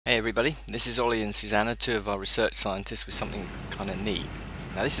Hey everybody, this is Ollie and Susanna, two of our research scientists, with something kind of neat.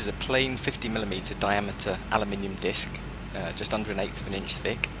 Now this is a plain 50mm diameter aluminium disc, just under 1/8 of an inch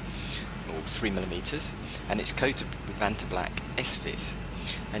thick, or 3mm, and it's coated with Vantablack S-VIS.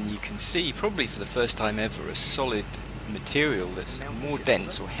 And you can see, probably for the first time ever, a solid material that's more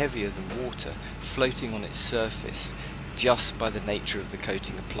dense or heavier than water floating on its surface just by the nature of the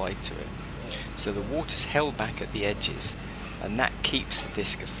coating applied to it. So the water's held back at the edges, and that keeps the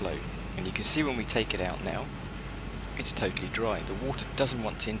disc afloat. And you can see when we take it out now, it's totally dry. The water doesn't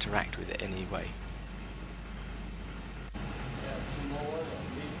want to interact with it anyway.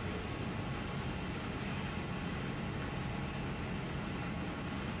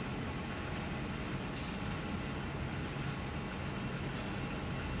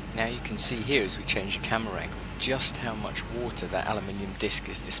 Now you can see here, as we change the camera angle, just how much water that aluminium disc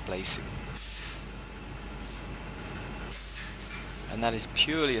is displacing. And that is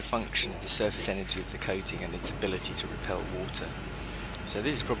purely a function of the surface energy of the coating and its ability to repel water. So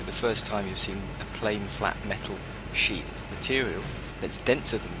this is probably the first time you've seen a plain flat metal sheet material that's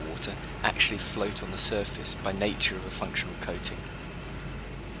denser than water actually float on the surface by nature of a functional coating.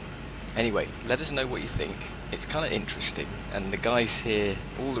 Anyway, let us know what you think. It's kind of interesting, and the guys here,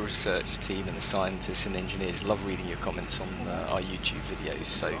 all the research team and the scientists and engineers, love reading your comments on our YouTube videos,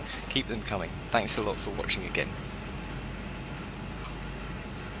 so keep them coming. Thanks a lot for watching again.